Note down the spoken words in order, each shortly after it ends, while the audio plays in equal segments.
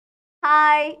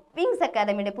Hi wings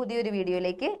അക്കാദമിയുടെ പുതിയൊരു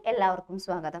വീഡിയോയിലേക്ക് എല്ലാവർക്കും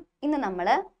സ്വാഗതം. ഇന്ന് നമ്മൾ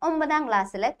 9ാം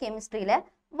ക്ലാസ്സിലെ കെമിസ്ട്രിയിലെ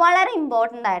വളരെ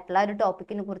ഇമ്പോർട്ടൻ്റ് ആയിട്ടുള്ള ഒരു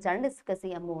ടോപ്പിക്കിനെ കുറിച്ചാണ് ഡിസ്കസ്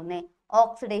ചെയ്യാൻ പോകുന്നത്.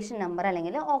 ഓക്സിഡേഷൻ നമ്പർ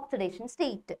അല്ലെങ്കിൽ ഓക്സിഡേഷൻ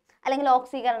സ്റ്റേറ്റ് അല്ലെങ്കിൽ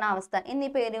ഓക്സീകരണാവസ്ഥ എന്നീ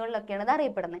പേരുകളിലൊക്കെയാണ് ഇത്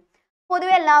അറിയപ്പെടുന്നത്.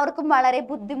 പൊതുവെ എല്ലാവർക്കും വളരെ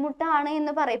ബുദ്ധിമുട്ടാണ്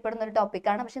എന്ന് പറയപ്പെടുന്ന ഒരു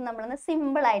ടോപ്പിക്കാണ്. പക്ഷെ നമ്മളിന്ന്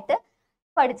സിമ്പിൾ ആയിട്ട്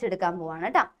പഠിച്ചെടുക്കാൻ പോവാണ്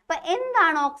കേട്ടോ. അപ്പൊ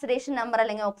എന്താണ് ഓക്സിഡേഷൻ നമ്പർ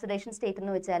അല്ലെങ്കിൽ ഓക്സിഡേഷൻ സ്റ്റേറ്റ്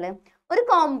എന്ന് വെച്ചാൽ ഒരു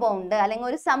കോമ്പൗണ്ട് അല്ലെങ്കിൽ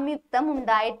ഒരു സംയുക്തം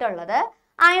ഉണ്ടായിട്ടുള്ളത്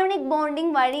അയോണിക്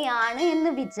ബോണ്ടിങ് വഴിയാണ് എന്ന്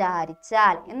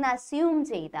വിചാരിച്ചാൽ എന്ന് അസ്യൂം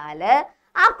ചെയ്താൽ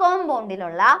ആ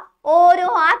കോമ്പൗണ്ടിലുള്ള ഓരോ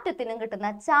ആറ്റത്തിനും കിട്ടുന്ന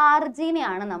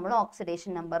ചാർജിനെയാണ് നമ്മൾ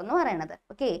ഓക്സിഡേഷൻ നമ്പർ എന്ന് പറയുന്നത്.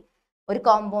 ഓക്കെ, ഒരു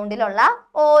കോമ്പൗണ്ടിലുള്ള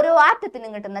ഓരോ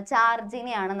ആറ്റത്തിനും കിട്ടുന്ന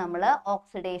ചാർജിനെയാണ് നമ്മൾ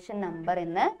ഓക്സിഡേഷൻ നമ്പർ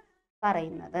എന്ന്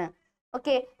പറയുന്നത്.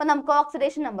 ഓക്കെ, അപ്പൊ നമുക്ക്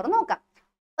ഓക്സിഡേഷൻ നമ്പർ നോക്കാം.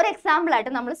 ഒരു എക്സാമ്പിൾ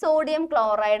ആയിട്ട് നമ്മൾ സോഡിയം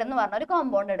ക്ലോറൈഡ് എന്ന് പറഞ്ഞ ഒരു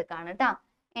കോമ്പൗണ്ട് എടുക്കാണ് കേട്ടോ.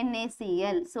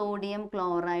 NaCl സോഡിയം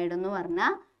ക്ലോറൈഡ് എന്ന് പറഞ്ഞ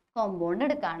കോമ്പൗണ്ട്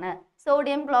എടുക്കാണ്.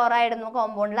 സോഡിയം ക്ലോറൈഡ് എന്ന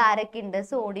കോമ്പൗണ്ടിൽ ആരൊക്കെ ഉണ്ട്?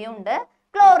 സോഡിയം ഉണ്ട്,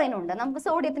 ക്ലോറിൻ ഉണ്ട്. നമുക്ക്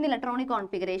സോഡിയത്തിന്റെ ഇലക്ട്രോണിക്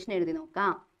കോൺഫിഗറേഷൻ എഴുതി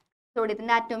നോക്കാം.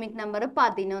 സോഡിയത്തിന്റെ ആറ്റോമിക് നമ്പർ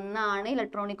 11 ആണ്.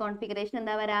 ഇലക്ട്രോണിക് കോൺഫിഗറേഷൻ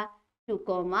എന്താ വരാ?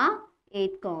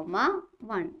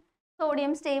 2,8,1.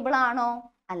 സോഡിയം സ്റ്റേബിൾ ആണോ?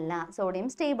 അല്ല, സോഡിയം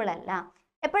സ്റ്റേബിൾ അല്ല.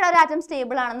 എപ്പോഴൊരു ആറ്റം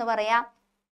സ്റ്റേബിൾ ആണെന്ന് പറയാ?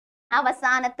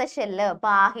 അവസാനത്തെ ഷെല്ല്,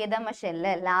 ബാഹ്യതമ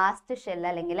ഷെല്ല്, ലാസ്റ്റ് ഷെല്ല്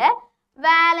അല്ലെങ്കിൽ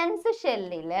വാലൻസ്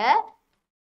ഷെല്ലില്,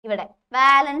 ഇവിടെ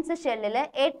വാലൻസ് ഷെല്ലില്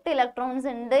 8 ഇലക്ട്രോൺസ്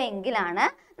ഉണ്ട് എങ്കിലാണ്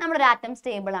നമ്മുടെ ആറ്റം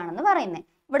സ്റ്റേബിൾ ആണെന്ന് പറയുന്നത്.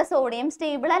 ഇവിടെ സോഡിയം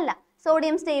സ്റ്റേബിൾ അല്ല.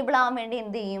 സോഡിയം സ്റ്റേബിൾ ആവാൻ വേണ്ടി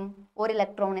എന്ത് ചെയ്യും? ഒരു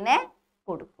ഇലക്ട്രോണിനെ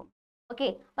കൊടുക്കും. ഓക്കെ,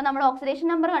 അപ്പൊ നമ്മൾ ഓക്സിഡേഷൻ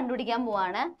നമ്പർ കണ്ടുപിടിക്കാൻ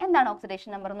പോവാണ്. എന്താണ് ഓക്സിഡേഷൻ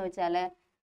നമ്പർ എന്ന് വെച്ചാല്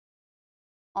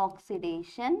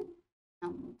ഓക്സിഡേഷൻ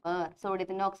നമ്പർ,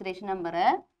 സോഡിയത്തിന്റെ ഓക്സിഡേഷൻ നമ്പർ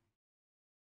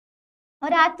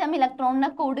ഒരാറ്റം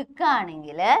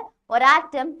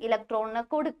ഇലക്ട്രോണിനെ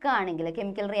കൊടുക്കുകയാണെങ്കിൽ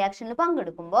കെമിക്കൽ റിയാക്ഷനിൽ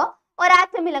പങ്കെടുക്കുമ്പോൾ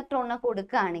ഒരാറ്റം ഇലക്ട്രോണിനെ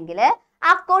കൊടുക്കുകയാണെങ്കിൽ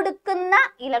ആ കൊടുക്കുന്ന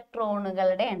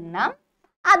ഇലക്ട്രോണുകളുടെ എണ്ണം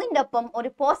അതിൻ്റെ ഒപ്പം ഒരു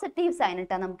പോസിറ്റീവ് സൈൻ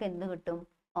ഇട്ടാൽ നമുക്ക് എന്ത് കിട്ടും?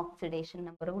 ഓക്സിഡേഷൻ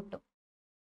നമ്പർ കിട്ടും.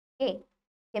 ഓക്കെ,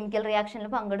 കെമിക്കൽ റിയാക്ഷനിൽ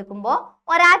പങ്കെടുക്കുമ്പോൾ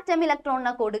ഒരാറ്റം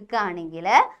ഇലക്ട്രോണിനെ കൊടുക്കുകയാണെങ്കിൽ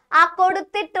ആ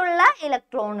കൊടുത്തിട്ടുള്ള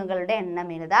ഇലക്ട്രോണുകളുടെ എണ്ണം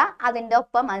എഴുതാ, അതിൻ്റെ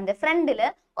ഒപ്പം അതിന്റെ ഫ്രണ്ടിൽ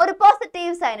ഒരു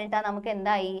പോസിറ്റീവ് സൈൻ ഇട്ടാൽ നമുക്ക്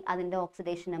എന്തായി? അതിന്റെ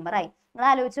ഓക്സിഡേഷൻ നമ്പർ ആയി. നിങ്ങൾ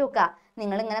ആലോചിച്ച് നോക്കുക,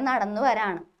 നിങ്ങൾ ഇങ്ങനെ നടന്നു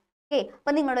വരാണ്. ഓക്കെ,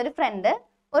 അപ്പൊ നിങ്ങളുടെ ഒരു ഫ്രണ്ട്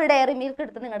ഒരു ഡയറി മിൽക്ക്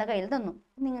എടുത്ത് നിങ്ങളുടെ കയ്യിൽ തന്നു.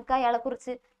 നിങ്ങൾക്ക് അയാളെ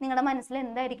കുറിച്ച് നിങ്ങളുടെ മനസ്സിൽ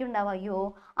എന്തായിരിക്കും ഉണ്ടാവുക? അയ്യോ,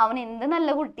 അവൻ എന്ത് നല്ല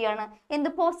കുട്ടിയാണ്, എന്ത്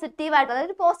പോസിറ്റീവായിട്ട്,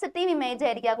 അതായത് പോസിറ്റീവ് ഇമേജ്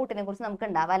ആയിരിക്കും ആ കുട്ടിനെ കുറിച്ച് നമുക്ക്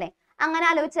ഉണ്ടാവുക അല്ലെ? അങ്ങനെ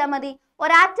ആലോചിച്ചാൽ മതി.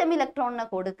 ഒരാറ്റം ഇലക്ട്രോണിനെ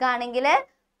കൊടുക്കുകയാണെങ്കിൽ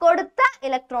കൊടുത്ത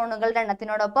ഇലക്ട്രോണുകളുടെ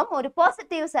എണ്ണത്തിനോടൊപ്പം ഒരു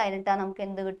പോസിറ്റീവ് സൈൻ ഇട്ടാൽ നമുക്ക്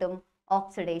എന്ത് കിട്ടും?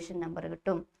 ഓക്സിഡേഷൻ നമ്പർ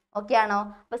കിട്ടും. ഓക്കെ ആണോ?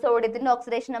 അപ്പൊ സോഡിയത്തിന്റെ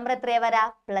ഓക്സിഡേഷൻ നമ്പർ എത്രയാ വരാ?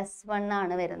 +1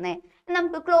 ആണ് വരുന്നത്.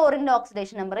 നമുക്ക് ക്ലോറിന്റെ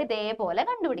ഓക്സിഡേഷൻ നമ്പർ ഇതേപോലെ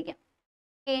കണ്ടുപിടിക്കാം.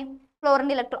 ഓക്കെ,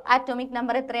 ക്ലോറിന്റെ ആറ്റോമിക്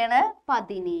നമ്പർ എത്രയാണ്?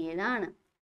 17 ആണ്.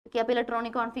 ഓക്കെ, അപ്പൊ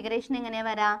ഇലക്ട്രോണിക് കോൺഫിഗറേഷൻ എങ്ങനെയാ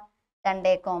വരാ?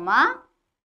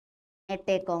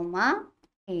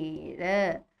 2,8,7.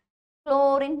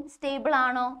 ക്ലോറിൻ സ്റ്റേബിൾ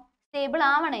ആണോ? സ്റ്റേബിൾ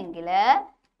ആവണമെങ്കിൽ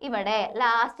ഇവിടെ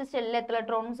ലാസ്റ്റ് ഷെല്ലിൽ എത്ര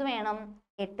ഇലക്ട്രോൺസ് വേണം?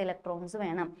 8 ഇലക്ട്രോൺസ്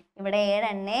വേണം. ഇവിടെ 7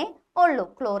 എണ്ണേ ഉള്ളൂ.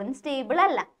 ക്ലോറിൻ സ്റ്റേബിൾ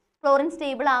അല്ല. ക്ലോറിൻ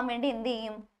സ്റ്റേബിൾ ആവാൻ വേണ്ടി എന്ത്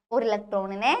ചെയ്യും? ഒരു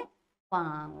ഇലക്ട്രോണിനെ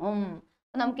വാങ്ങും.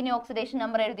 നമുക്കിനി ഓക്സിഡേഷൻ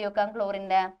നമ്പർ എഴുതി വെക്കാം.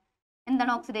 ക്ലോറിന്റെ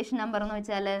എന്താണ് ഓക്സിഡേഷൻ നമ്പർ എന്ന്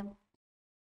വെച്ചാല്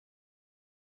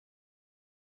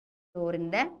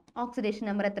ക്ലോറിന്റെ ഓക്സിഡേഷൻ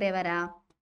നമ്പർ എത്രയാ വരാ?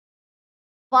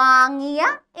 വാങ്ങിയ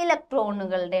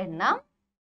ഇലക്ട്രോണുകളുടെ എണ്ണം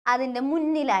അതിന്റെ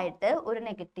മുന്നിലായിട്ട് ഒരു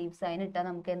നെഗറ്റീവ് സൈൻ ഇട്ടാൽ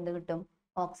നമുക്ക് എന്ത് കിട്ടും?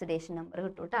 ഓക്സിഡേഷൻ നമ്പർ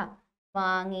കിട്ടും കേട്ടോ.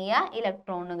 വാങ്ങിയ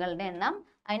ഇലക്ട്രോണുകളുടെ എണ്ണം,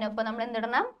 അതിനൊപ്പം നമ്മൾ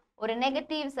എന്തിടണം? ഒരു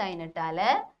നെഗറ്റീവ് സൈൻ ഇട്ടാല്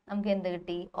നമുക്ക് എന്ത്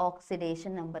കിട്ടി?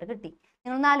 ഓക്സിഡേഷൻ നമ്പർ കിട്ടി.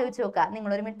 നിങ്ങളൊന്ന് ആലോചിച്ച് നോക്കുക,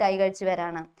 നിങ്ങളൊരു മിഠായി കഴിച്ചു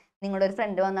വരാണ്. നിങ്ങളുടെ ഒരു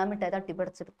ഫ്രണ്ട് വന്നാൽ മിഠായി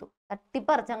തട്ടിപ്പറിച്ചെടുത്തു,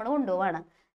 തട്ടിപ്പറിച്ച് അങ്ങോട്ട് കൊണ്ടുപോവാണ്.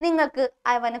 നിങ്ങൾക്ക്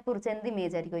അവനെ കുറിച്ച് എന്ത്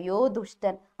ഇമേജ് ആയിരിക്കും? അയ്യോ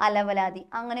ദുഷ്ടൻ, അലവലാതി,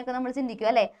 അങ്ങനെയൊക്കെ നമ്മൾ ചിന്തിക്കും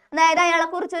അല്ലെ? അതായത് അയാളെ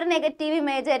കുറിച്ച് ഒരു നെഗറ്റീവ്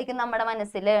ഇമേജ് ആയിരിക്കും നമ്മുടെ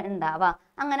മനസ്സിൽ ഉണ്ടാവുക.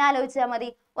 അങ്ങനെ ആലോചിച്ചാൽ മതി.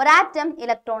 ഒരാറ്റം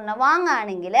ഇലക്ട്രോണിനെ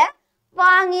വാങ്ങുകയാണെങ്കിൽ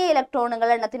വാങ്ങിയ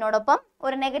ഇലക്ട്രോണുകളുടെ എണ്ണത്തിനോടൊപ്പം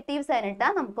ഒരു നെഗറ്റീവ് സൈൻ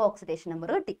ഇട്ടാൽ നമുക്ക് ഓക്സിഡേഷൻ നമ്പർ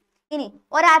കിട്ടി. ഇനി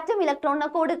ഒരാറ്റം ഇലക്ട്രോണിനെ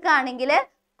കൊടുക്കുകയാണെങ്കിൽ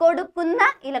കൊടുക്കുന്ന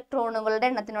ഇലക്ട്രോണുകളുടെ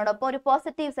എണ്ണത്തിനോടൊപ്പം ഒരു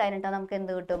പോസിറ്റീവ് സൈൻ ഇട്ടാൽ നമുക്ക്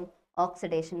എന്ത് കിട്ടും?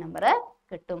 ഓക്സിഡേഷൻ നമ്പർ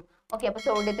കിട്ടും. ഓക്കെ, അപ്പൊ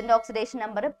സോഡിയത്തിന്റെ ഓക്സിഡേഷൻ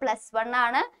നമ്പർ +1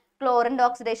 ആണ്. ക്ലോറിന്റെ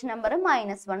ഓക്സിഡേഷൻ നമ്പർ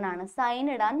 -1 ആണ്. സൈൻ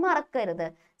ഇടാൻ മറക്കരുത്.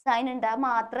 സൈൻ ഇടാൻ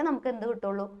മാത്രമേ നമുക്ക് എന്ത്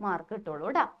കിട്ടുള്ളൂ? മാർക്ക് കിട്ടുള്ളൂ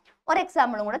കേട്ടോ. ഒരു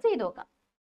എക്സാമ്പിളും കൂടെ ചെയ്തു നോക്കാം.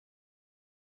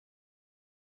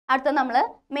 അടുത്ത നമ്മള്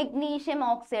മെഗ്നീഷ്യം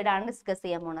ഓക്സൈഡ് ആണ് ഡിസ്കസ്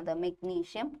ചെയ്യാൻ പോണത്.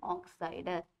 Magnesium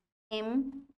oxide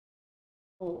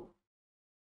MO.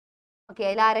 ഓക്കെ,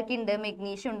 അതിൽ ആരൊക്കെ ഉണ്ട്?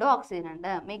 മെഗ്നീഷ്യം ഉണ്ട്, ഓക്സിജൻ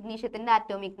ഉണ്ട്. മെഗ്നീഷ്യത്തിന്റെ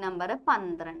ആറ്റോമിക് നമ്പർ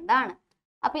 12 ആണ്.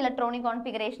 അപ്പൊ ഇലക്ട്രോണിക്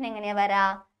കോൺഫിഗറേഷൻ എങ്ങനെയാ വരാ?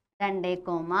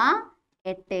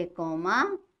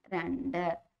 2,8,2.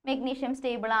 മെഗ്നീഷ്യം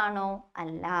സ്റ്റേബിൾ ആണോ?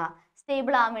 അല്ല.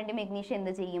 സ്റ്റേബിൾ ആവാൻ വേണ്ടി മെഗ്നീഷ്യം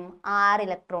എന്ത് ചെയ്യും? 6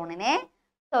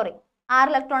 6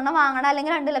 ഇലക്ട്രോണിനെ വാങ്ങണം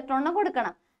അല്ലെങ്കിൽ 2 ഇലക്ട്രോണിനെ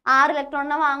കൊടുക്കണം. 6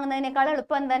 ഇലക്ട്രോണിനെ വാങ്ങുന്നതിനേക്കാൾ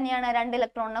എളുപ്പം എന്ത് തന്നെയാണ് 2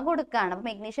 ഇലക്ട്രോണിനെ കൊടുക്കുകയാണ്. അപ്പൊ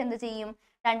മെഗ്നീഷ്യം എന്ത് ചെയ്യും?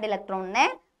 2 ഇലക്ട്രോണിനെ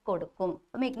കൊടുക്കും.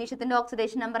 അപ്പൊ മെഗ്നീഷ്യത്തിന്റെ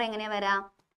ഓക്സിഡേഷൻ നമ്പർ എങ്ങനെയാ വരാ?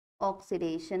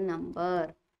 ഓക്സിഡേഷൻ നമ്പർ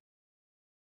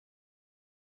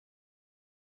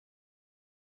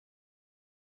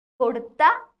കൊടുത്ത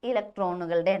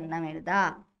ഇലക്ട്രോണുകളുടെ എണ്ണം എഴുതാ.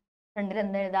 രണ്ടിൽ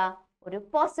എന്ത് എഴുതാ? ഒരു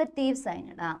പോസിറ്റീവ് സൈൻ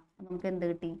ഇടാ. നമുക്ക് എന്ത്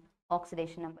കിട്ടി?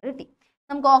 ഓക്സിഡേഷൻ നമ്പർ കിട്ടി.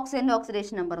 നമുക്ക് ഓക്സിജന്റെ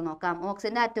ഓക്സിഡേഷൻ നമ്പർ നോക്കാം.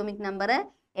 ഓക്സിജന്റെ അറ്റോമിക് നമ്പർ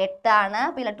 8 ആണ്.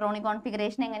 അപ്പൊ ഇലക്ട്രോണിക്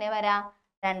കോൺഫിഗറേഷൻ എങ്ങനെയാ വരാ?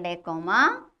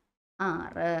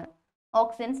 2,6.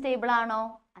 ഓക്സിജൻ സ്റ്റേബിൾ ആണോ?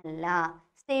 അല്ല.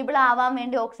 സ്റ്റേബിൾ ആവാൻ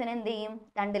വേണ്ടി ഓക്സിജൻ എന്ത് ചെയ്യും?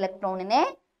 2 ഇലക്ട്രോണിനെ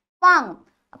വാങ്ങും.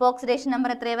 അപ്പൊ ഓക്സിഡേഷൻ നമ്പർ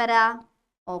എത്രയാ വരാ?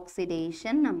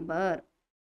 ഓക്സിഡേഷൻ നമ്പർ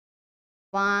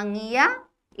വാങ്ങിയ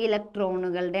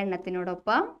ഇലക്ട്രോണുകളുടെ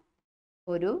എണ്ണത്തിനോടൊപ്പം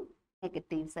ഒരു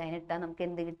നെഗറ്റീവ് സൈൻ ഇട്ടാൽ നമുക്ക്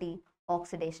എന്ത് കിട്ടി?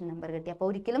 ഓക്സിഡേഷൻ നമ്പർ കിട്ടി. അപ്പൊ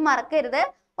ഒരിക്കലും മറക്കരുത്,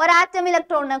 ഒരാറ്റം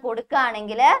ഇലക്ട്രോണിനെ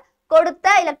കൊടുക്കുകയാണെങ്കിൽ കൊടുത്ത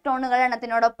ഇലക്ട്രോണുകളുടെ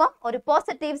എണ്ണത്തിനോടൊപ്പം ഒരു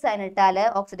പോസിറ്റീവ് സൈൻ ഇട്ടാൽ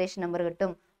ഓക്സിഡേഷൻ നമ്പർ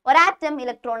കിട്ടും. ഒരാറ്റം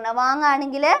ഇലക്ട്രോണിനെ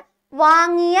വാങ്ങുകയാണെങ്കിൽ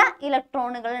വാങ്ങിയ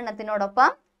ഇലക്ട്രോണുകളുടെ എണ്ണത്തിനോടൊപ്പം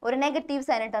ഒരു നെഗറ്റീവ്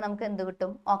സൈൻ ഇട്ടാൽ നമുക്ക് എന്ത്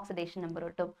കിട്ടും? ഓക്സിഡേഷൻ നമ്പർ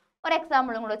കിട്ടും. ഒരു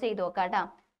എക്സാമ്പിളും കൂടെ ചെയ്ത് നോക്കാം.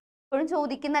 എപ്പോഴും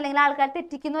ചോദിക്കുന്ന അല്ലെങ്കിൽ ആൾക്കാർ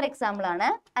തെറ്റിക്കുന്ന ഒരു എക്സാമ്പിൾ ആണ്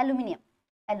aluminium.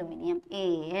 Aluminium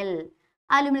Al.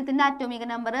 അലുമിനിയത്തിന്റെ atomic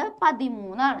number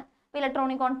 13 ആണ്.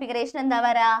 ഇലക്ട്രോണിക് കോൺഫിഗറേഷൻ എന്താ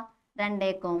വരാ?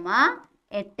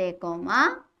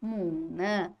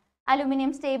 2,8,3.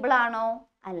 അലുമിനിയം സ്റ്റേബിൾ ആണോ?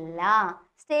 അല്ല.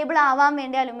 സ്റ്റേബിൾ ആവാൻ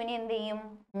വേണ്ടി അലുമിനിയം എന്ത് ചെയ്യും?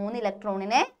 3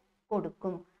 ഇലക്ട്രോണിനെ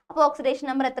കൊടുക്കും. അപ്പൊ ഓക്സിഡേഷൻ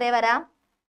നമ്പർ എത്രയാ വരാ?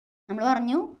 നമ്മൾ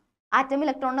പറഞ്ഞു ആറ്റം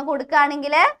ഇലക്ട്രോണിനെ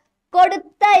കൊടുക്കുകയാണെങ്കിൽ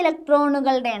കൊടുത്ത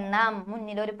ഇലക്ട്രോണുകളുടെ എണ്ണം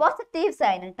മുന്നിൽ ഒരു പോസിറ്റീവ്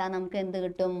സൈൻ ഇട്ടാൽ നമുക്ക് എന്ത്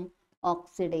കിട്ടും?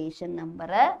 ഓക്സിഡേഷൻ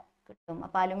നമ്പർ കിട്ടും.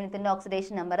 അപ്പൊ അലുമിനിയത്തിന്റെ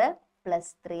ഓക്സിഡേഷൻ നമ്പർ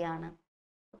 +3 ആണ്.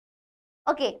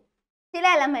 ഓക്കെ, ചില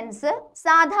എലമെന്റ്സ്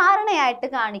സാധാരണയായിട്ട്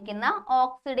കാണിക്കുന്ന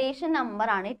ഓക്സിഡേഷൻ നമ്പർ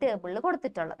ആണ് ഈ ടേബിളിൽ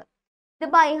കൊടുത്തിട്ടുള്ളത്. ഇത്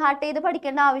ബൈ ഹാർട്ട് ചെയ്ത്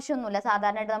പഠിക്കേണ്ട ആവശ്യമൊന്നുമില്ല.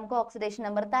 സാധാരണയായിട്ട് നമുക്ക് ഓക്സിഡേഷൻ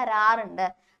നമ്പർ തരാറുണ്ട്,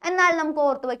 എന്നാൽ നമുക്ക്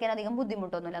ഓർത്ത് വയ്ക്കാൻ അധികം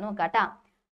ബുദ്ധിമുട്ടൊന്നുമില്ല. നോക്കാട്ടാ.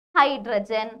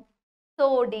 Hydrogen,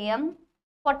 sodium,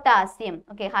 potassium.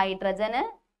 ഓക്കെ, ഹൈഡ്രജന്,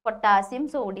 പൊട്ടാസ്യം,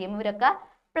 സോഡിയം ഇവരൊക്കെ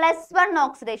 +1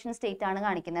 ഓക്സിഡേഷൻ സ്റ്റേറ്റ് ആണ്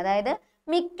കാണിക്കുന്നത്. അതായത്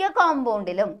മിക്ക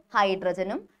കോമ്പൗണ്ടിലും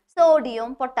ഹൈഡ്രജനും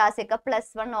സോഡിയവും പൊട്ടാസ്യം ഒക്കെ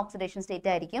 +1 ഓക്സിഡേഷൻ സ്റ്റേറ്റ്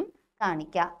ആയിരിക്കും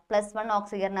കാണിക്കുക. +1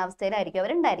 ഓക്സീകരണ അവസ്ഥയിലായിരിക്കും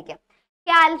അവരുണ്ടായിരിക്കുക.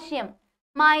 കാൽഷ്യം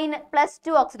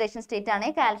 +2 ഓക്സിഡേഷൻ സ്റ്റേറ്റ് ആണ്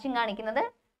കാൽഷ്യം കാണിക്കുന്നത്.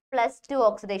 +2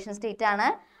 ഓക്സിഡേഷൻ സ്റ്റേറ്റ് ആണ്.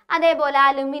 അതേപോലെ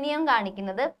അലുമിനിയം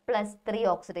കാണിക്കുന്നത് +3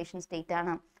 ഓക്സിഡേഷൻ സ്റ്റേറ്റ്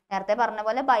ആണ്. നേരത്തെ പറഞ്ഞ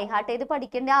പോലെ ബൈ ഹാർട്ട് ചെയ്ത്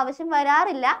പഠിക്കേണ്ട ആവശ്യം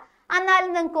വരാറില്ല, എന്നാലും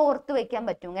നിങ്ങൾക്ക് ഓർത്തു വെക്കാൻ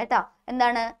പറ്റും കേട്ടോ.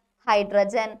 എന്താണ്?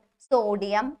 ഹൈഡ്രജൻ,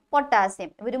 സോഡിയം, പൊട്ടാസ്യം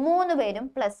ഇവർ 3 പേരും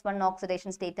 +1 ഓക്സിഡേഷൻ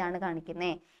സ്റ്റേറ്റ് ആണ്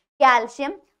കാണിക്കുന്നത്.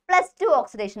 കാൽഷ്യം +2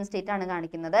 ഓക്സിഡേഷൻ സ്റ്റേറ്റ് ആണ്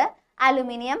കാണിക്കുന്നത്.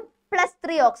 അലുമിനിയം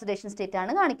 +3 ഓക്സിഡേഷൻ സ്റ്റേറ്റ്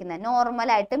ആണ് കാണിക്കുന്നത്. നോർമൽ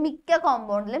ആയിട്ട് മിക്ക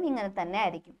കോമ്പൗണ്ടിലും ഇങ്ങനെ തന്നെ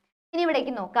ആയിരിക്കും. ഇനി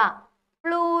ഇവിടേക്ക് നോക്കാം.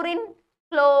 ഫ്ലൂറിൻ,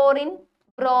 ക്ലോറിൻ,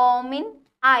 ബ്രോമിൻ,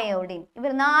 അയോഡിൻ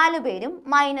ഇവർ 4 പേരും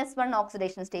 -1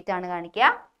 ഓക്സിഡേഷൻ സ്റ്റേറ്റ് ആണ് കാണിക്കുക.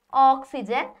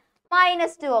 ഓക്സിജൻ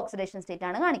 -2 ഓക്സിഡേഷൻ സ്റ്റേറ്റ്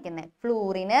ആണ് കാണിക്കുന്നത്.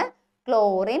 ഫ്ലൂറിന്,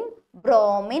 ക്ലോറിൻ,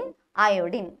 ബ്രോമിൻ,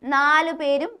 അയോഡിൻ 4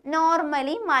 പേരും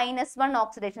നോർമലി -1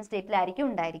 ഓക്സിഡേഷൻ സ്റ്റേറ്റിലായിരിക്കും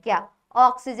ഉണ്ടായിരിക്കുക.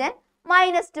 ഓക്സിജൻ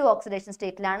 -2 ഓക്സിഡേഷൻ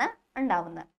സ്റ്റേറ്റിലാണ്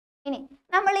ഉണ്ടാവുന്നത്. ഇനി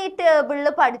നമ്മൾ ഈ ടേബിളിൽ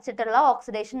പഠിച്ചിട്ടുള്ള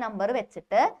ഓക്സിഡേഷൻ നമ്പർ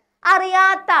വെച്ചിട്ട്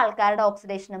അറിയാത്ത ആൾക്കാരുടെ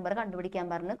ഓക്സിഡേഷൻ നമ്പർ കണ്ടുപിടിക്കാൻ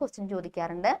പറഞ്ഞ് ക്വസ്റ്റ്യൻ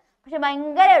ചോദിക്കാറുണ്ട്. പക്ഷെ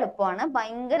ഭയങ്കര എളുപ്പമാണ്,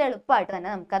 ഭയങ്കര എളുപ്പമായിട്ട് തന്നെ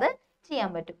നമുക്കത്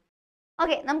ചെയ്യാൻ പറ്റും.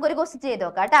 ഓക്കെ, നമുക്കൊരു ക്വസ്റ്റ്യൻ ചെയ്ത്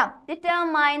നോക്കാം കേട്ടോ.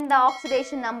 Determine the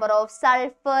oxidation number of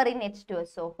sulphur in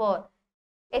H2SO4.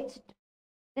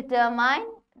 Determine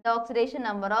the oxidation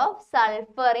number of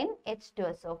sulfur in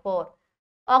H2SO4.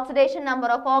 Oxidation number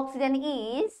of oxygen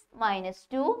is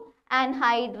 -2 and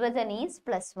hydrogen is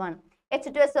 +1.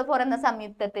 H2SO4 എന്ന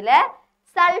സംയുക്തത്തിലെ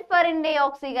സൾഫറിന്റെ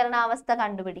ഓക്സീകരണാവസ്ഥ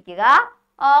കണ്ടുപിടിക്കുക.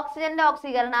 ഓക്സിജന്റെ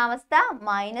ഓക്സീകരണാവസ്ഥ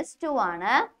 -2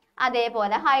 ആണ്.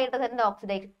 അതേപോലെ ഹൈഡ്രജന്റെ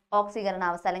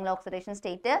ഓക്സീകരണാവസ്ഥ അല്ലെങ്കിൽ ഓക്സിഡേഷൻ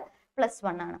സ്റ്റേറ്റ്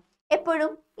 +1 ആണ്.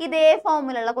 എപ്പോഴും ഇതേ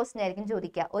ഫോമിലുള്ള ക്വസ്റ്റ്യൻ ആയിരിക്കും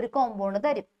ചോദിക്കുക. ഒരു കോമ്പൗണ്ട്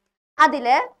തരും,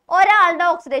 അതില് ഒരാളുടെ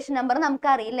ഓക്സിഡേഷൻ നമ്പർ നമുക്ക്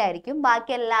അറിയില്ലായിരിക്കും,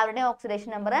 ബാക്കി എല്ലാവരുടെയും ഓക്സിഡേഷൻ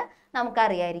നമ്പർ നമുക്ക്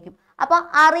അറിയായിരിക്കും. അപ്പൊ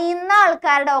അറിയുന്ന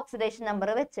ആൾക്കാരുടെ ഓക്സിഡേഷൻ നമ്പർ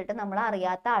വെച്ചിട്ട് നമ്മൾ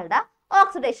അറിയാത്ത ആളുടെ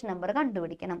ഓക്സിഡേഷൻ നമ്പർ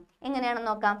കണ്ടുപിടിക്കണം. എങ്ങനെയാണെന്ന്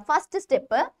നോക്കാം. ഫസ്റ്റ്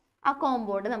സ്റ്റെപ്പ്, ആ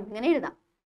കോമ്പൗണ്ട് നമുക്ക് ഇങ്ങനെ എഴുതാം,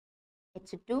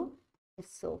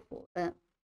 H2SO4.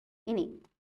 ഇനി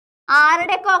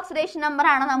ആരുടെയൊക്കെ ഓക്സിഡേഷൻ നമ്പർ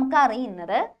ആണ് നമുക്ക്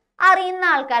അറിയുന്നത്, അറിയുന്ന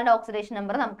ആൾക്കാരുടെ ഓക്സിഡേഷൻ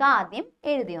നമ്പർ നമുക്ക് ആദ്യം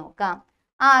എഴുതി നോക്കാം.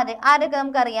 ആരൊക്കെ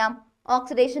നമുക്കറിയാം?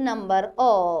 Oxidation number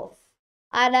of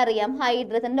ആരറിയാം?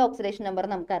 ഹൈഡ്രജന്റെ oxidation number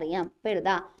നമുക്കറിയാം. ഇപ്പൊ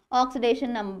എഴുതാം, oxidation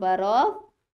number of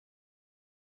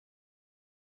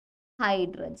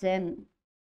hydrogen.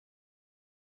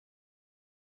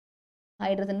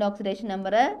 ഹൈഡ്രജന്റെ oxidation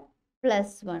number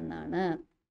 +1 ആണ്.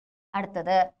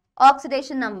 അടുത്തത്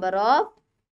oxidation number of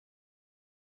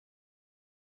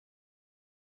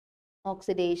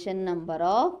oxidation number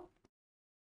of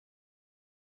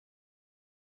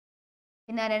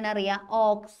പിന്നെ ആരാണ് അറിയാം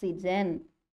ഓക്സിജൻ.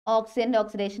 ഓക്സിജന്റെ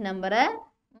ഓക്സിഡേഷൻ നമ്പർ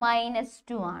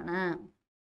 -2 ആണ്.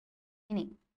 ഇനി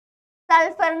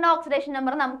സൾഫറിന്റെ ഓക്സിഡേഷൻ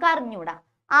നമ്പർ നമുക്ക് അറിഞ്ഞൂടാ.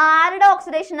 ആരുടെ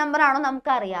ഓക്സിഡേഷൻ നമ്പർ ആണോ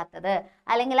നമുക്ക് അറിയാത്തത്,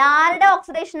 അല്ലെങ്കിൽ ആരുടെ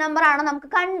ഓക്സിഡേഷൻ നമ്പർ ആണോ നമുക്ക്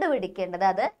കണ്ടുപിടിക്കേണ്ടത്,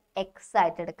 അത് എക്സ്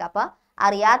ആയിട്ട് എടുക്കാം. അപ്പൊ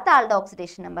അറിയാത്ത ആളുടെ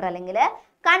ഓക്സിഡേഷൻ നമ്പർ അല്ലെങ്കിൽ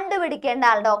കണ്ടുപിടിക്കേണ്ട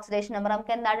ആളുടെ ഓക്സിഡേഷൻ നമ്പർ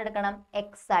നമുക്ക് എന്തായിട്ട് എടുക്കണം,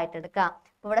 എക്സ് ആയിട്ട് എടുക്കാം.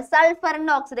 ഇവിടെ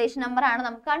സൾഫറിന്റെ ഓക്സിഡേഷൻ നമ്പർ ആണ്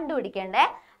നമുക്ക് കണ്ടുപിടിക്കേണ്ടത്.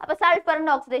 അപ്പൊ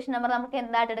സൾഫറിന്റെ ഓക്സിഡേഷൻ നമ്പർ നമുക്ക്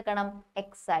എന്തായിട്ട് എടുക്കണം,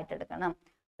 എക്സ് ആയിട്ട് എടുക്കണം.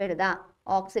 എഴുതാം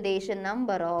oxidation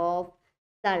number of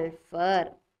sulphur.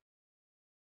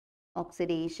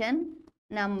 Oxidation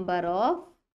number of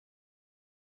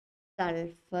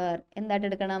sulphur എന്തായിട്ട്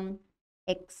എടുക്കണം,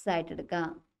 എക്സ് ആയിട്ട് എടുക്കാം.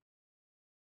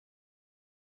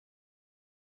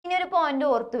 ഇനി ഒരു പോയിന്റ്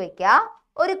ഓർത്തു വെക്ക,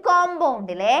 ഒരു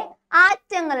കോമ്പൗണ്ടിലെ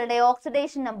ആറ്റങ്ങളുടെ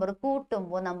ഓക്സിഡേഷൻ നമ്പർ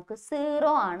കൂട്ടുമ്പോൾ നമുക്ക്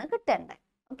 0 ആണ് കിട്ടേണ്ടത്.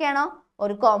 ഓക്കെ ആണോ?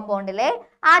 ഒരു കോമ്പൗണ്ടിലെ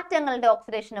ആറ്റങ്ങളുടെ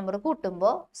ഓക്സിഡേഷൻ നമ്പർ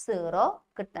കൂട്ടുമ്പോൾ 0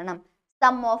 കിട്ടണം.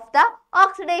 Some of the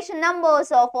oxidation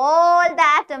numbers of all the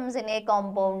atoms in A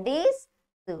compound is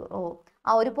 0.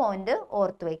 ആ ഒരു പോയിന്റ്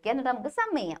ഓർത്തു വെക്കുക. എന്നിട്ട് നമുക്ക്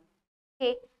സം ചെയ്യാം. ഓക്കെ,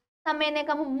 സം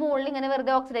ചെയ്യുന്നേക്കാൾ മുകളിൽ ഇങ്ങനെ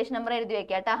വെറുതെ ഓക്സിഡേഷൻ നമ്പർ എഴുതി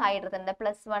വെക്കാട്ടോ. ഹൈഡ്രജന്റെ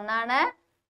 +1 ആണ്,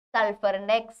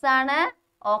 സൾഫറിന്റെ എക്സ് ആണ്,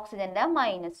 ഓക്സിജന്റെ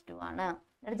 -2 ആണ്.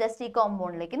 ജസ്റ്റ് ഈ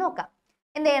കോമ്പൗണ്ടിലേക്ക് നോക്കാം.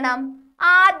 എന്ത് ചെയ്യണം,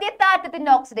 ആദ്യത്തെ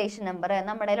ആറ്റത്തിന്റെ ഓക്സിഡേഷൻ നമ്പർ,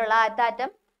 നമ്മുടെ ഉള്ള ആദ്യത്തെ ആറ്റം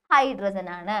ഹൈഡ്രജൻ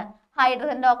ആണ്.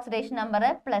 ഹൈഡ്രജന്റെ ഓക്സിഡേഷൻ നമ്പർ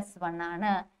 +1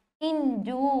 ആണ്.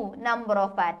 ഇൻറ്റു നമ്പർ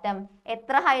ഓഫ് ആറ്റം,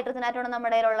 എത്ര ഹൈഡ്രജൻ ആറ്റം ആണ്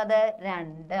നമ്മുടെ ഉള്ളത്,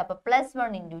 2. അപ്പൊ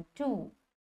 +1 × 2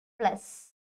 പ്ലസ്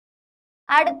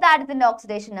അടുത്ത ആറ്റത്തിന്റെ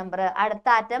ഓക്സിഡേഷൻ നമ്പർ, അടുത്ത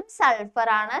ആറ്റം സൾഫർ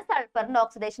ആണ്. സൾഫറിന്റെ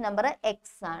ഓക്സിഡേഷൻ നമ്പർ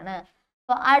എക്സ് ആണ്.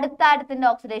 അപ്പൊ അടുത്ത ആറ്റത്തിന്റെ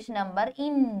oxidation number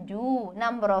into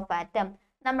number of atom.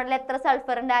 നമ്മളിൽ എത്ര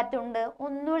സൾഫറിന്റെ ആറ്റം ഉണ്ട്,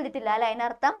 ഒന്നും എഴുതിയിട്ടില്ല അല്ലെ,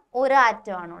 അതിനർത്ഥം ഒരു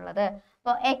ആറ്റം ആണുള്ളത്.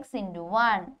 അപ്പൊ x ×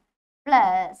 1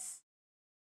 പ്ലസ്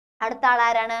അടുത്ത ആൾ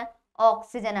ആരാണ്,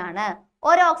 ഓക്സിജൻ ആണ്.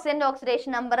 ഒരു ഓക്സിജന്റെ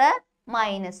ഓക്സിഡേഷൻ നമ്പർ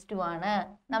 -2 ആണ്.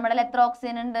 നമ്മളിൽ എത്ര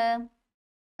ഓക്സിജൻ ഉണ്ട്,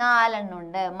 4 എണ്ണം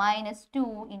ഉണ്ട്. -2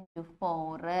 ×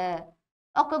 4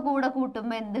 ഒക്കെ കൂടെ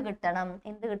കൂട്ടുമ്പോ എന്ത് കിട്ടണം,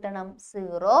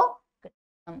 0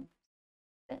 കിട്ടണം.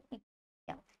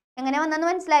 എങ്ങനെ വന്നെന്ന്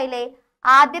മനസ്സിലായില്ലേ?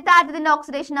 ആദ്യത്തെ ആറ്റത്തിന്റെ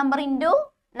oxidation number into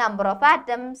number of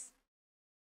atoms,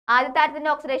 ആദ്യത്തെ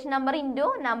ആറ്റത്തിന്റെ oxidation number into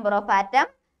number of atom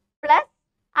plus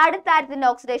അടുത്ത ആറ്റത്തിന്റെ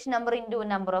oxidation number into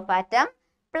number of atom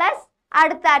plus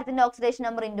അടുത്ത ആറ്റത്തിന്റെ oxidation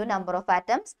number into number of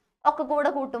atoms ഒക്കെ കൂടെ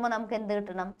കൂട്ടുമ്പോൾ നമുക്ക് എന്ത്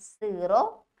കിട്ടണം, 0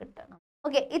 കിട്ടണം.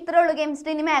 ഓക്കെ, ഇത്രേ ഉള്ളൂ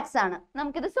കെമിസ്ട്രി. ഇനി മാത്സ് ആണ്.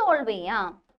 നമുക്കിത് സോൾവ് ചെയ്യാം.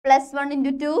 +1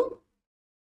 × 2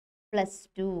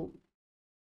 +2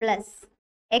 plus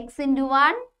x ×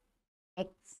 1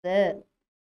 x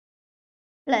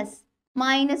plus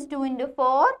 -2 ×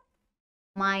 4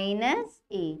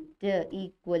 -8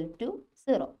 equal to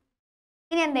 0.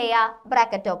 ഇനി എന്ത് ചെയ്യാ,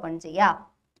 ബ്രാക്കറ്റ് ഓപ്പൺ ചെയ്യാ.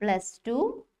 +2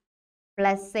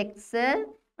 പ്ലസ് എക്സ്,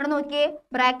 ഇവിടെ നോക്കിയേ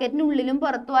ബ്രാക്കറ്റിനുള്ളിലും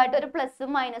പുറത്തുമായിട്ട് ഒരു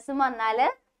പ്ലസും മൈനസും വന്നാല്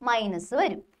മൈനസ്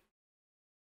വരും.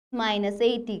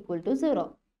 -8 ഈക്വൽ ടു 0.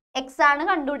 എക്സ് ആണ്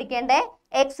കണ്ടുപിടിക്കേണ്ടേ.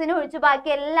 എക്സിന് ഒഴിച്ച് ബാക്കി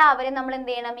എല്ലാവരെയും നമ്മൾ എന്ത്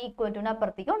ചെയ്യണം, ഈക്വൽ ടു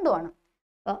അപ്പുറത്തേക്ക് കൊണ്ടുപോകണം.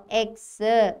 അപ്പൊ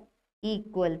എക്സ്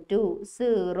ഈക്വൽ ടു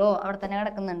 0 അവിടെ തന്നെ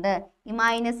കിടക്കുന്നുണ്ട്. ഈ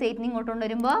 -8 ഇങ്ങോട്ട്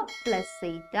കൊണ്ടുവരുമ്പോ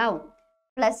 +8 ആവും,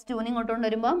 +2 ഇങ്ങോട്ട്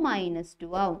കൊണ്ടുവരുമ്പോ -2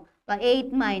 ആവും. അപ്പൊ 8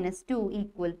 - 2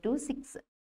 ഈക്വൽ ടു 6.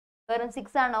 വെറും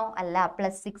 6 ആണോ, അല്ല,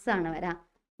 +6 ആണ് വരാം.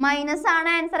 മൈനസ് ആണ്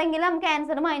ആൻസർ എങ്കിൽ നമുക്ക്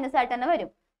ആൻസർ മൈനസ് ആയിട്ട് തന്നെ വരും.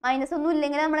 മൈനസ് ഒന്നും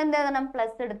ഇല്ലെങ്കിൽ നമ്മൾ എന്ത് എഴുതണം,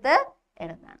 പ്ലസ് എടുത്ത്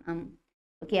എഴുതണം.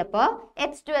 ഓക്കെ, അപ്പൊ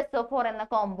H2SO4 എന്ന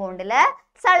കോമ്പൗണ്ടില്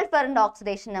സൾഫറിന്റെ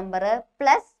ഓക്സിഡേഷൻ നമ്പർ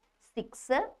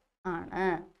 +6 ആണ്.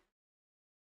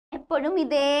 എപ്പോഴും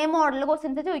ഇതേ മോഡൽ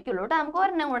ക്വസ്റ്റ്യൻസ് ചോദിക്കുള്ളൂ കേട്ടോ. നമുക്ക്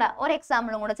ഒരെണ്ണം കൂടെ, ഒരു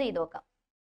എക്സാമ്പിളും കൂടെ ചെയ്ത് നോക്കാം.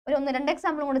 ഒരു 1-2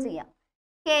 എക്സാമ്പിളും കൂടെ ചെയ്യാം.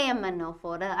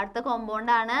 KMnO4 അടുത്ത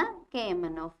കോമ്പൗണ്ട് ആണ്.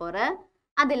 KMnO4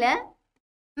 അതില്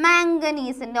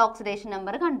മാംഗനീസിന്റെ ഓക്സിഡേഷൻ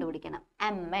നമ്പർ കണ്ടുപിടിക്കണം.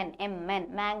 Mn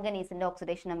മാംഗനീസിന്റെ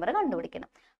ഓക്സിഡേഷൻ നമ്പർ കണ്ടുപിടിക്കണം.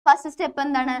 ഫസ്റ്റ് സ്റ്റെപ്പ്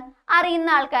എന്താണ്, അറിയുന്ന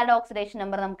ആൾക്കാരുടെ ഓക്സിഡേഷൻ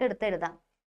നമ്പർ നമുക്ക് എടുത്തെഴുതാം.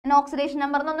 ഓക്സിഡേഷൻ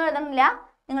നമ്പർ എന്നൊന്നും എഴുതണില്ല,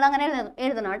 നിങ്ങൾ അങ്ങനെ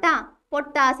എഴുതണം കേട്ടാ.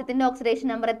 പൊട്ടാസ്യത്തിന്റെ ഓക്സിഡേഷൻ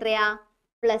നമ്പർ എത്രയാ,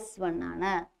 +1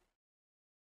 ആണ്.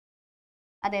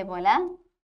 അതേപോലെ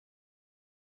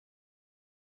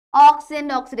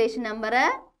ഓക്സിജന്റെ ഓക്സിഡേഷൻ നമ്പർ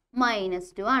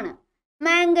 -2 ആണ്.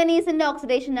 മാംഗനീസിന്റെ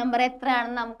ഓക്സിഡേഷൻ നമ്പർ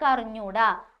എത്രയാണെന്ന് നമുക്ക് അറിഞ്ഞൂടാ.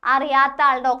 അറിയാത്ത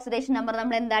ആളുടെ ഓക്സിഡേഷൻ നമ്പർ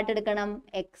നമ്മൾ എന്തായിട്ട് എടുക്കണം,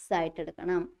 എക്സ് ആയിട്ട്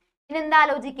എടുക്കണം. ഇനി എന്താ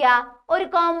ആലോചിക്കുക, ഒരു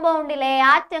കോമ്പൗണ്ടിലെ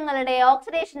ആറ്റങ്ങളുടെ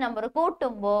ഓക്സിഡേഷൻ നമ്പർ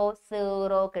കൂട്ടുമ്പോ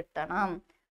 0 കിട്ടണം.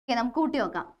 ഓക്കെ, നമുക്ക് കൂട്ടി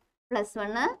നോക്കാം.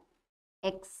 +1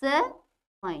 എക്സ്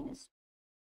 -2.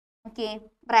 ഓക്കെ,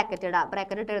 ബ്രാക്കറ്റ് ഇടാം.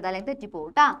 ബ്രാക്കറ്റ് ഇട്ട് എഴുതാൻ തെറ്റിപ്പോവും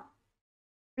കേട്ടാ.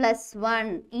 +1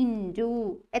 ഇൻറ്റു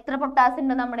എത്ര പൊട്ടാസ്യം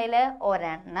ഉണ്ട് നമ്മുടെ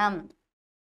ഒരെണ്ണം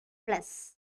പ്ലസ്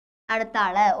അടുത്ത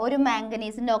ആള് ഒരു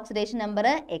മാംഗനീസിന്റെ ഓക്സിഡേഷൻ നമ്പർ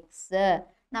എക്സ്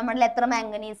നമ്മളിൽ എത്ര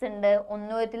മാംഗനീസ് ഉണ്ട്?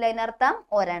 ഒന്നും വരത്തില്ല, അതിനർത്ഥം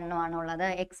ഒരെണ്ണമാണുള്ളത്.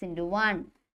 എക്സ് ഇൻറ്റു 1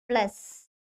 പ്ലസ്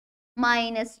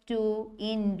 -2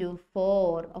 ഇൻറ്റു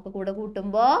 4 ഒക്കെ കൂടെ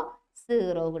കൂട്ടുമ്പോൾ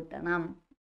 0 കിട്ടണം.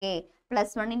 ഓക്കെ,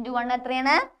 +1 ഇൻറ്റു 1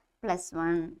 എത്രയാണ്?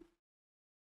 +1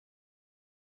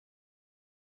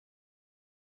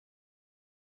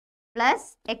 plus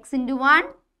X into 1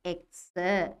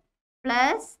 X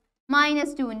plus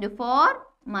 -2 into 4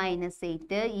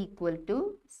 -8 equal to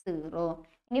 0.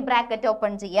 ഇനി ബ്രാക്കറ്റ്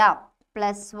ഓപ്പൺ ചെയ്യാം.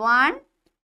 +1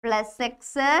 പ്ലസ്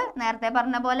എക്സ്, നേരത്തെ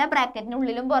പറഞ്ഞ പോലെ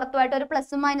ബ്രാക്കറ്റിനുള്ളിലും പുറത്തുമായിട്ട് ഒരു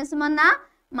പ്ലസും മൈനസും വന്നാൽ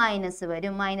മൈനസ്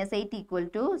വരും. -8 ഈക്വൽ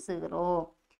ടു 0.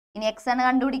 ഇനി എക്സ് ആണ്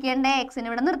കണ്ടുപിടിക്കേണ്ടേ. എക്സിന്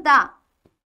ഇവിടെ നിർത്താം.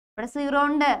 ഇവിടെ 0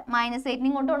 ഉണ്ട്. -8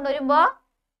 ഇങ്ങോട്ട് കൊണ്ടുവരുമ്പോൾ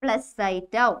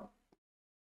 +8 ആവും.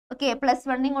 ഓക്കെ,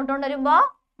 +1 ഇങ്ങോട്ട് കൊണ്ടുവരുമ്പോൾ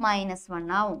 -1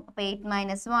 ആവും. അപ്പൊ 8 -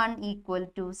 1 ഈക്വൽ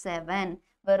ടു 7.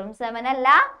 വെറും 7 അല്ല,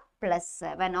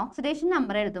 +7. ഓക്സിഡേഷൻ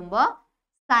നമ്പർ എഴുതുമ്പോൾ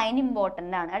സൈൻ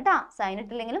ഇമ്പോർട്ടന്റ് ആണ് കേട്ടോ. സൈൻ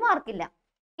ഇട്ടില്ലെങ്കിൽ മാർക്കില്ല.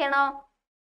 ഓക്കെയാണോ?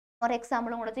 ഒരു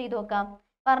എക്സാമ്പിളും കൂടെ ചെയ്തു നോക്കാം.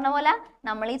 പറഞ്ഞ പോലെ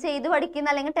നമ്മൾ ഈ ചെയ്ത് പഠിക്കുന്ന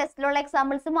അല്ലെങ്കിൽ ടെസ്റ്റിലുള്ള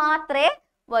എക്സാമ്പിൾസ് മാത്രമേ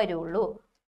വരുള്ളൂ.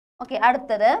 ഓക്കെ,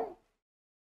 അടുത്തത്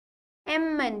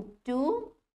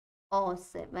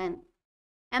Mn2O7.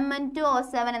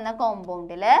 Mn2O7 എന്ന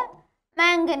കോമ്പൗണ്ടില്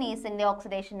മാംഗനീസിന്റെ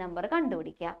ഓക്സിഡേഷൻ നമ്പർ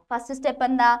കണ്ടുപിടിക്കുക. ഫസ്റ്റ് സ്റ്റെപ്പ്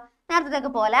എന്താ?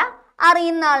 നേരത്തെ പോലെ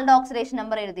അറിയുന്ന ആളുടെ ഓക്സിഡേഷൻ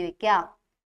നമ്പർ എഴുതി വെക്കുക.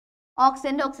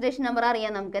 ഓക്സിജന്റെ ഓക്സിഡേഷൻ നമ്പർ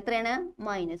അറിയാം നമുക്ക്. എത്രയാണ്?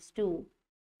 -2.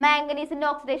 മാംഗനീസിന്റെ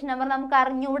ഓക്സിഡേഷൻ നമ്പർ നമുക്ക്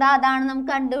അറിഞ്ഞൂടാ, അതാണ്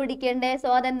നമുക്ക് കണ്ടുപിടിക്കേണ്ടത്. സോ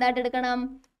അതെന്തായിട്ട് എടുക്കണം?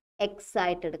 എക്സ്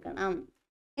ആയിട്ട് എടുക്കണം.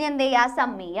 ഇനി എന്ത് ചെയ്യാ?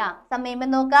 സം ചെയ്യാം. സം ചെയ്യുമ്പോൾ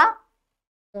നോക്കാം,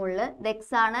 മുകളിൽ ഇത്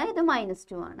എക്സ് ആണ്, ഇത്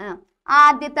 -2 ആണ്.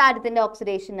 ആദ്യത്തെ ആറ്റത്തിന്റെ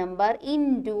oxidation number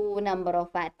into number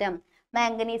of atom.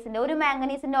 ഒരു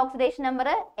മാംഗനീസിന്റെ ഓക്സിഡേഷൻ നമ്പർ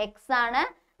എക്സ് ആണ്.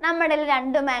 നമ്മുടെ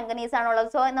 2 മാംഗനീസ് ആണുള്ളത്.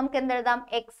 സോ നമുക്ക് എന്തെഴുതാം?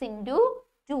 എക്സ് ഇൻറ്റു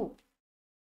 2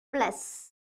 പ്ലസ്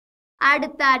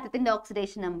അടുത്ത ആറ്റത്തിന്റെ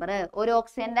ഓക്സിഡേഷൻ നമ്പർ ഒരു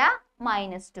ഓക്സിജന്റെ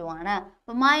 -2 ആണ്.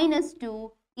 അപ്പൊ -2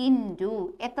 ഇൻറ്റു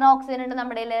എത്ര ഓക്സിജൻ ഉണ്ട്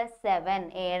നമ്മുടെ 7,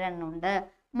 7 എണ്ണം ഉണ്ട്.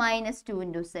 -2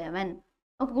 ഇൻറ്റു 7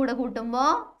 ഒക്കെ കൂടെ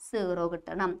കൂട്ടുമ്പോൾ 0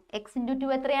 കിട്ടണം. എക്സ് ഇൻറ്റു 2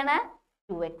 എത്രയാണ്?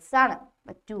 2x ആണ്.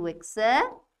 അപ്പൊ 2x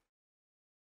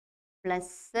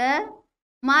പ്ലസ്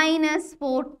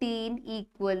 -14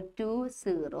 ഈക്വൽ ടു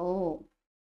 0.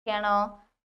 ഓക്കെയാണോ?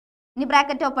 ഇനി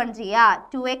ബ്രാക്കറ്റ് ഓപ്പൺ ചെയ്യാ.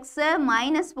 2x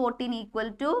 -14 equal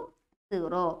to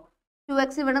 0. 2x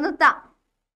ഇവിടെ നിർത്താം.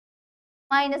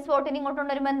 -14 ഇങ്ങോട്ട്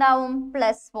കൊണ്ടുവരുമ്പോൾ എന്താവും?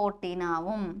 +14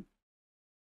 ആവും.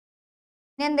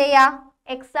 ഇനി എന്ത് ചെയ്യാ?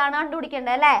 എക്സ് ആണ്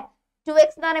കണ്ടുപിടിക്കേണ്ടത് അല്ലേ? 2x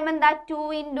എന്ന് പറയുമ്പോൾ എന്താ? 2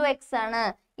 ഇൻറ്റു എക്സ് ആണ്.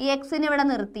 ഈ എക്സിന് ഇവിടെ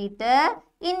നിർത്തിയിട്ട്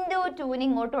ഇൻറ്റു 2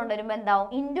 ഇങ്ങോട്ട് കൊണ്ടുവരുമ്പോൾ എന്താവും?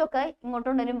 ഇൻറ്റു ഒക്കെ ഇങ്ങോട്ട്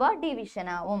കൊണ്ടുവരുമ്പോൾ ഡിവിഷൻ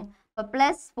ആവും. അപ്പൊ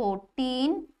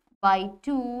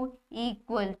 +14/2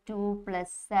 ഈക്വൽ ടു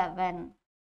 +7.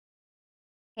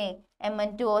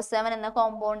 Mn2O7 എന്ന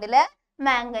കോമ്പൗണ്ടില്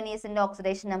മാംഗനീസിന്റെ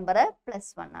ഓക്സിഡേഷൻ നമ്പർ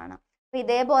 +1 ആണ്. അപ്പൊ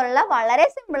ഇതേപോലുള്ള വളരെ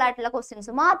സിമ്പിൾ ആയിട്ടുള്ള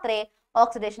ക്വസ്റ്റ്യൻസ് മാത്രമേ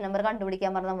ഓക്സിഡേഷൻ നമ്പർ കണ്ടുപിടിക്കാൻ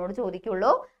പറഞ്ഞ് നമ്മളോട്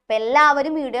ചോദിക്കുള്ളൂ. അപ്പൊ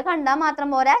എല്ലാവരും വീഡിയോ കണ്ടാൽ മാത്രം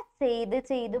പോരാ,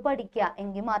 ചെയ്ത് പഠിക്കുക,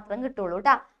 എങ്കിൽ മാത്രം കിട്ടുള്ളൂ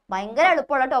കേട്ടാ. ഭയങ്കര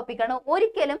എളുപ്പമുള്ള ടോപ്പിക്കാണ്.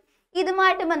 ഒരിക്കലും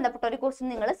ഇതുമായിട്ട് ബന്ധപ്പെട്ട ഒരു ക്വസ്റ്റ്യൻ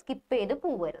നിങ്ങൾ സ്കിപ്പ് ചെയ്ത്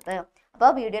പോവരുത്. അപ്പൊ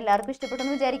വീഡിയോ എല്ലാവർക്കും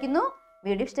ഇഷ്ടപ്പെട്ടെന്ന് വിചാരിക്കുന്നു.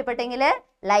 വീഡിയോ ഇഷ്ടപ്പെട്ടെങ്കിൽ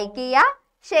ലൈക്ക് ചെയ്യുക,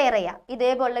 ഷെയർ ചെയ്യുക.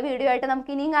 ഇതേപോലുള്ള വീഡിയോ ആയിട്ട്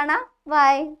നമുക്ക് ഇനിയും കാണാം.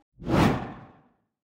 ബൈ.